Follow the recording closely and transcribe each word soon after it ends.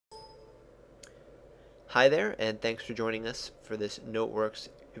Hi there, and thanks for joining us for this Noteworks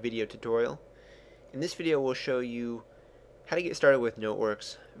video tutorial. In this video we'll show you how to get started with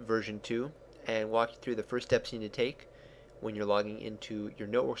Noteworks version 2 and walk you through the first steps you need to take when you're logging into your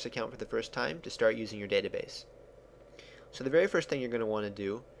Noteworks account for the first time to start using your database. So the very first thing you're going to want to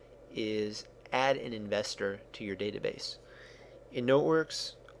do is add an investor to your database. In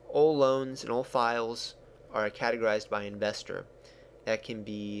Noteworks, all loans and all files are categorized by investor. That can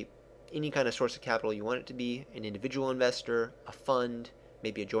be any kind of source of capital you want it to be, an individual investor, a fund,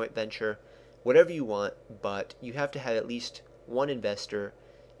 maybe a joint venture, whatever you want, but you have to have at least one investor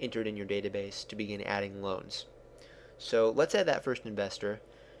entered in your database to begin adding loans. So let's add that first investor.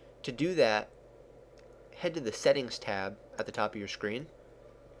 To do that, head to the Settings tab at the top of your screen,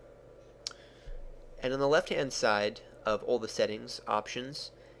 and on the left-hand side of all the settings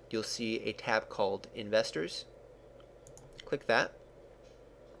options, you'll see a tab called Investors. Click that,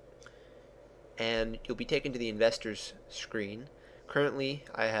 and you'll be taken to the investors screen. Currently,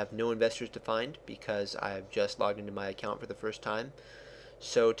 I have no investors defined because I've just logged into my account for the first time.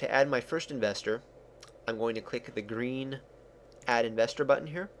 So to add my first investor, I'm going to click the green Add Investor button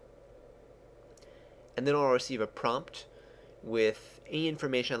here, and then I'll receive a prompt with any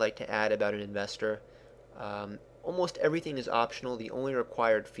information I'd like to add about an investor. Almost everything is optional. The only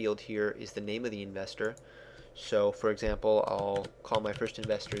required field here is the name of the investor. So for example, I'll call my first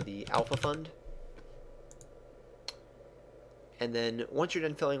investor the Alpha Fund. And then once you're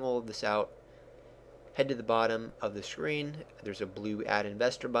done filling all of this out, head to the bottom of the screen. There's a blue Add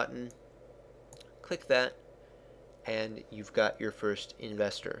Investor button. Click that, and you've got your first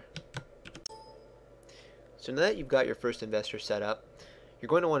investor. So now that you've got your first investor set up, you're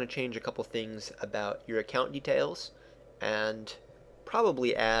going to want to change a couple things about your account details and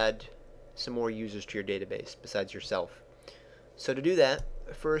probably add some more users to your database besides yourself. So to do that,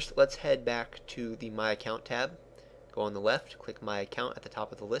 first let's head back to the My Account tab. Go on the left, click My Account at the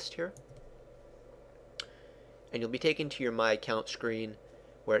top of the list here, and you'll be taken to your My Account screen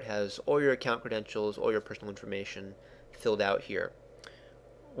where it has all your account credentials, all your personal information filled out here.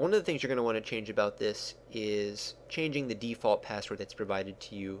 One of the things you're going to want to change about this is changing the default password that's provided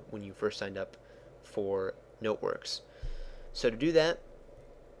to you when you first signed up for Noteworks. So to do that,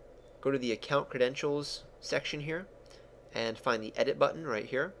 go to the Account Credentials section here and find the Edit button right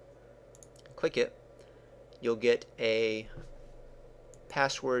here. Click it. You'll get a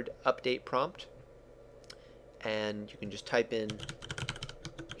password update prompt, and you can just type in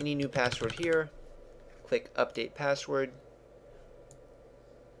any new password here, click Update Password,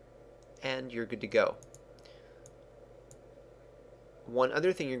 and you're good to go. One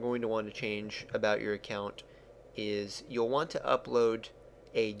other thing you're going to want to change about your account is you'll want to upload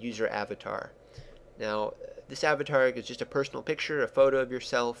a user avatar. Now, this avatar is just a personal picture, a photo of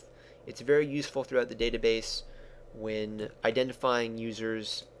yourself. It's very useful throughout the database when identifying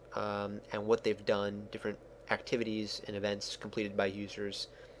users and what they've done, different activities and events completed by users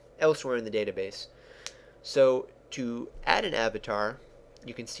elsewhere in the database. So to add an avatar,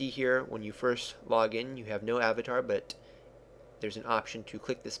 you can see here when you first log in you have no avatar, but there's an option to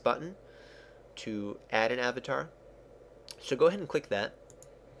click this button to add an avatar. So go ahead and click that,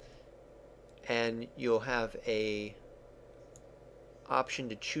 and you'll have a option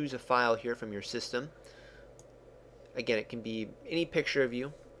to choose a file here from your system. Again, it can be any picture of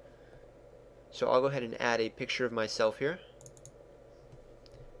you. So I'll go ahead and add a picture of myself here.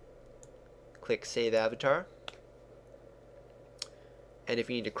 Click Save Avatar. And if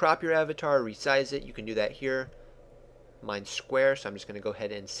you need to crop your avatar, resize it, you can do that here. Mine's square, so I'm just going to go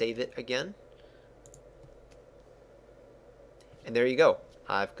ahead and save it again. And there you go.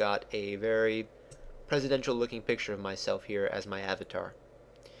 I've got a very presidential looking picture of myself here as my avatar.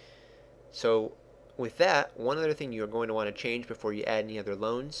 So with that, one other thing you're going to want to change before you add any other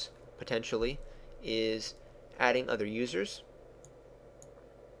loans, potentially, is adding other users.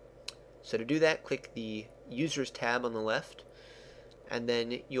 So to do that, click the Users tab on the left, and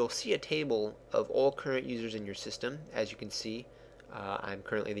then you'll see a table of all current users in your system. As you can see, I'm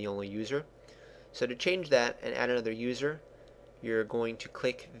currently the only user. So to change that and add another user, you're going to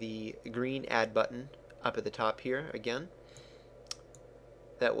click the green Add button up at the top here again.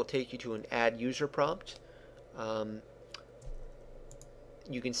 That will take you to an Add User prompt.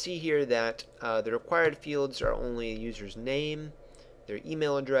 You can see here that the required fields are only the user's name, their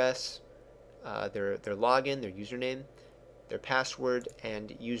email address, their login, their username, their password,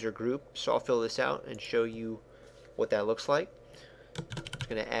 and user group. So I'll fill this out and show you what that looks like. I'm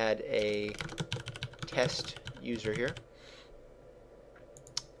going to add a test user here.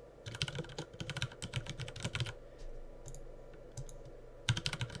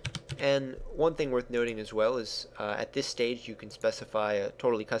 And one thing worth noting as well is at this stage you can specify a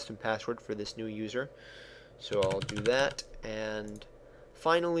totally custom password for this new user. So I'll do that. And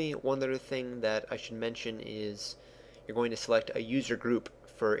finally, one other thing that I should mention is you're going to select a user group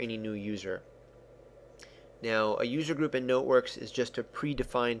for any new user. Now, a user group in Noteworks is just a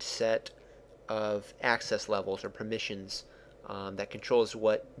predefined set of access levels or permissions that controls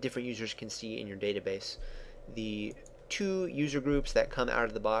what different users can see in your database. The two user groups that come out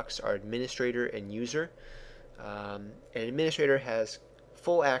of the box are administrator and user. An administrator has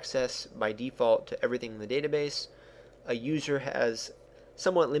full access by default to everything in the database. A user has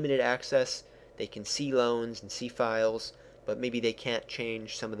somewhat limited access. They can see loans and see files, but maybe they can't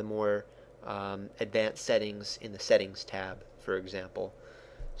change some of the more advanced settings in the settings tab, for example.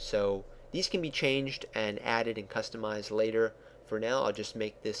 So these can be changed and added and customized later. For now, I'll just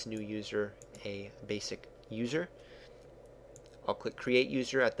make this new user a basic user. I'll click Create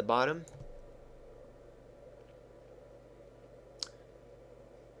User at the bottom.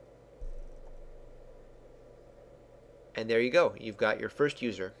 And there you go. You've got your first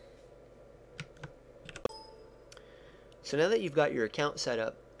user. So now that you've got your account set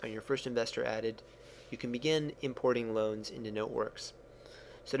up and your first investor added, you can begin importing loans into Noteworks.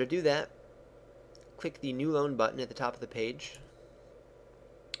 So to do that, click the New Loan button at the top of the page,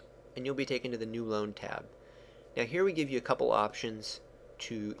 and you'll be taken to the New Loan tab. Now here we give you a couple options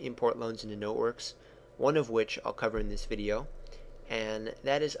to import loans into Noteworks, one of which I'll cover in this video, and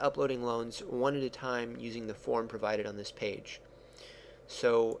that is uploading loans one at a time using the form provided on this page.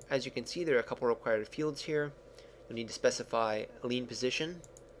 So as you can see, there are a couple required fields here. You'll need to specify lien position,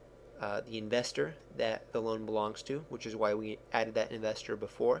 the investor that the loan belongs to, which is why we added that investor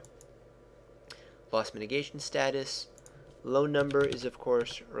before. Loss mitigation status. Loan number is of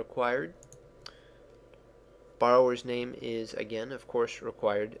course required. Borrower's name is again of course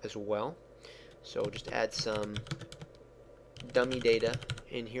required as well. So just add some dummy data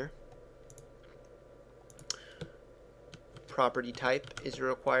in here. Property type is a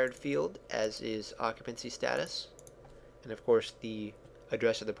required field, as is occupancy status. And of course the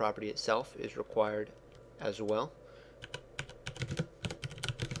address of the property itself is required as well.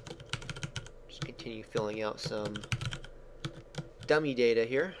 Just continue filling out some dummy data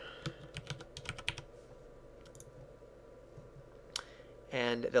here.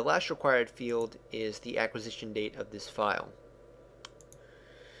 And the last required field is the acquisition date of this file.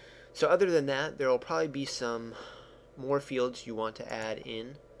 So other than that, there will probably be some more fields you want to add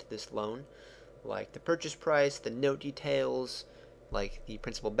in to this loan, like the purchase price, the note details, like the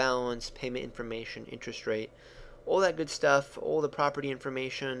principal balance, payment information, interest rate, all that good stuff. All the property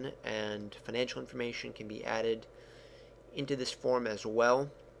information and financial information can be added into this form as well.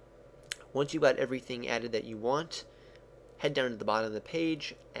 Once you've got everything added that you want, head down to the bottom of the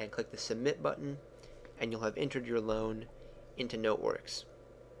page and click the Submit button, and you'll have entered your loan into Noteworks.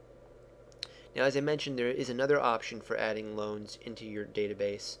 Now, as I mentioned, there is another option for adding loans into your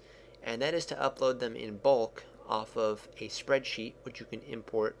database, and that is to upload them in bulk off of a spreadsheet, which you can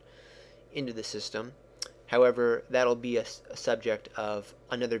import into the system. However, that'll be a subject of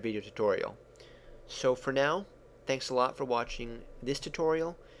another video tutorial. So for now, thanks a lot for watching this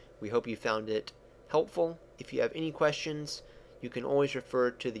tutorial. We hope you found it helpful. If you have any questions, you can always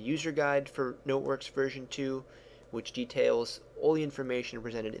refer to the user guide for Noteworks version 2, which details all the information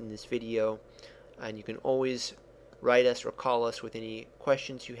presented in this video, and you can always write us or call us with any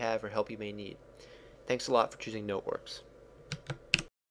questions you have or help you may need. Thanks a lot for choosing Noteworks.